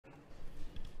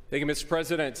Thank you, Mr.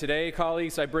 President. Today,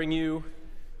 colleagues, I bring you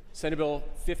Senate Bill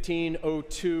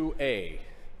 1502A,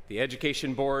 the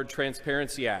Education Board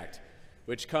Transparency Act,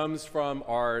 which comes from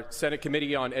our Senate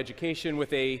Committee on Education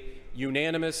with a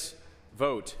unanimous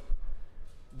vote.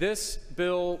 This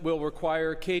bill will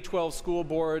require K-12 school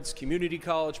boards, community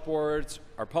college boards,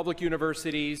 our public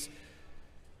universities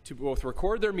to both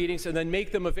record their meetings and then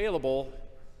make them available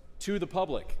to the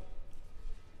public.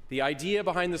 The idea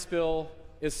behind this bill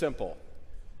is simple: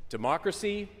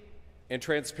 democracy and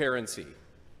transparency.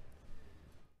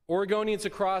 Oregonians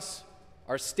across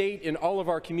our state and all of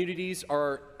our communities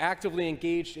are actively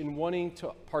engaged in wanting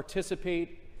to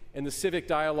participate in the civic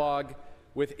dialogue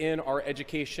within our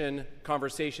education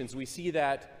conversations. We see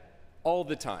that all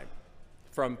the time,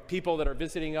 from people that are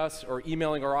visiting us or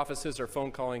emailing our offices or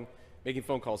making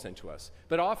phone calls into us.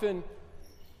 But often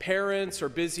parents or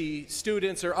busy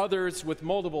students or others with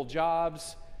multiple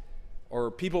jobs or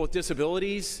people with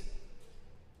disabilities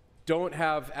don't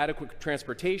have adequate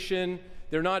transportation.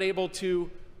 They're not able to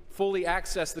fully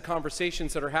access the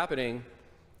conversations that are happening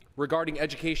regarding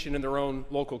education in their own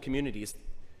local communities.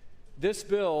 This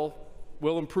bill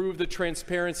will improve the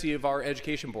transparency of our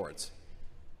education boards.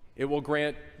 It will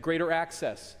grant greater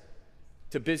access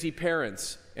to busy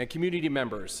parents and community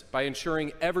members by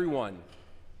ensuring everyone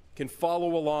can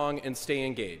follow along and stay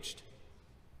engaged.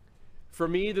 For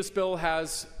me, this bill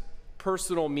has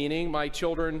personal meaning. My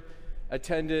children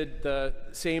attended the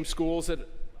same schools that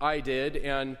I did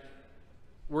and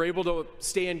were able to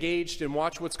stay engaged and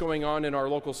watch what's going on in our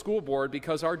local school board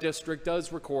because our district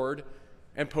does record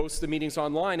and post the meetings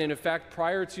online. And in fact,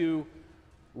 prior to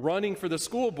running for the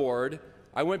school board,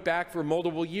 I went back for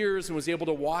multiple years and was able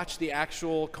to watch the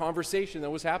actual conversation that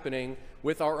was happening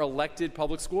with our elected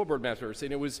public school board members,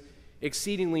 and it was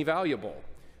exceedingly valuable.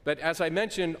 But as I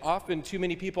mentioned, often too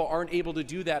many people aren't able to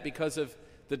do that because of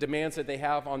the demands that they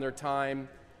have on their time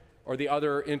or the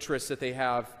other interests that they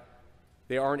have.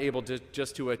 They aren't able to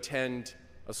just to attend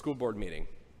a school board meeting.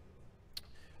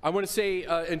 I want to say,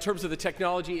 in terms of the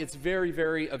technology, it's very,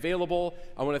 very available.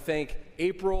 I want to thank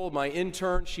April, my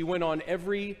intern. She went on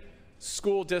every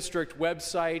school district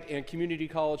website and community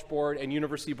college board and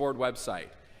university board website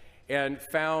and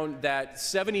found that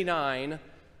 79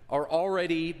 are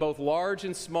already, both large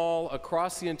and small,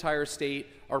 across the entire state,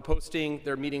 are posting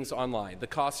their meetings online. The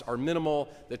costs are minimal.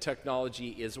 The technology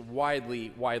is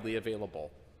widely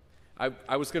available.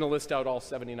 I was going to list out all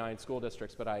 79 school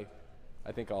districts, but I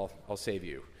think I'll save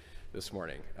you this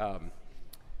morning.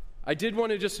 I did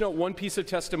want to just note one piece of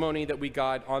testimony that we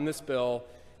got on this bill,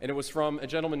 and it was from a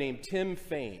gentleman named Tim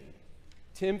Fain.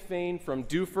 Tim Fain from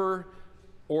Dufur,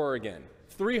 Oregon.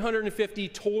 350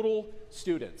 total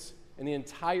students in the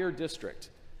entire district.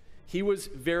 He was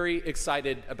very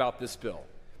excited about this bill,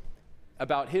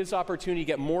 about his opportunity to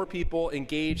get more people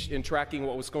engaged in tracking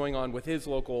what was going on with his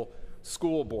local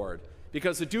school board,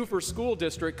 because the Dufur School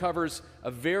District covers a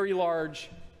very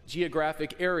large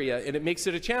geographic area, and it makes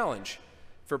it a challenge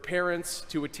for parents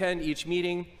to attend each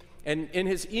meeting. And in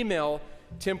his email,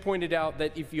 Tim pointed out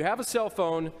that if you have a cell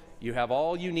phone, you have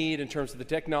all you need in terms of the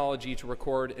technology to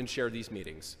record and share these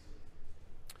meetings.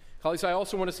 Colleagues, I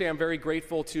also want to say I'm very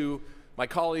grateful to my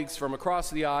colleagues from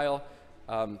across the aisle,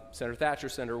 Senator Thatcher,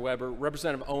 Senator Weber,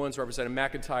 Representative Owens, Representative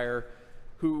McIntyre,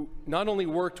 who not only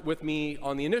worked with me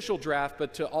on the initial draft,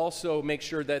 but to also make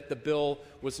sure that the bill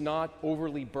was not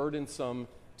overly burdensome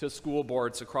to school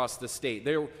boards across the state.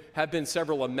 There have been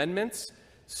several amendments.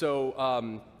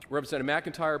 So Representative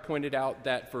McIntyre pointed out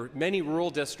that for many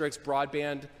rural districts,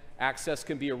 broadband access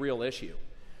can be a real issue.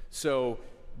 So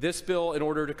this bill, in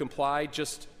order to comply,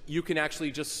 you can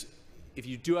actually just, if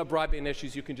you do have broadband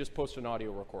issues, you can just post an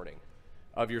audio recording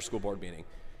of your school board meeting.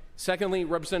 Secondly,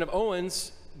 Representative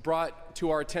Owens brought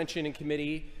to our attention in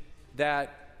committee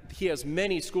that he has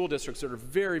many school districts that are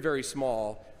very, very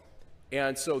small.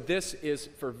 And so this is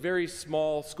for very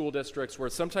small school districts where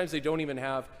sometimes they don't even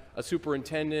have a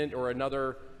superintendent or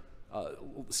another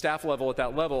staff level at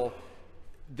that level.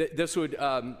 This would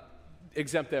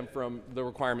exempt them from the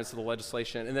requirements of the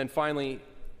legislation. And then finally,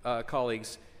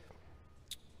 colleagues,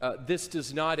 this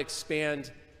does not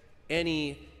expand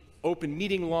any open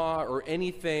meeting law or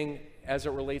anything as it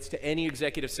relates to any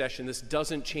executive session. This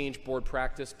doesn't change board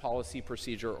practice, policy,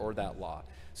 procedure, or that law.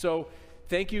 So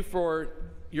thank you for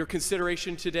your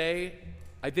consideration today.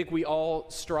 I think we all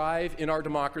strive in our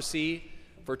democracy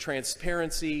for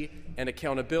transparency and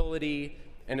accountability,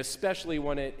 and especially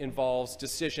when it involves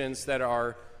decisions that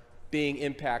are being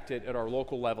impacted at our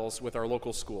local levels with our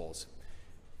local schools.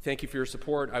 Thank you for your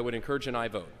support. I would encourage an aye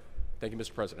vote. Thank you,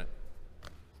 Mr. President.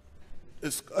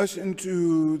 Discussion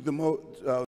to the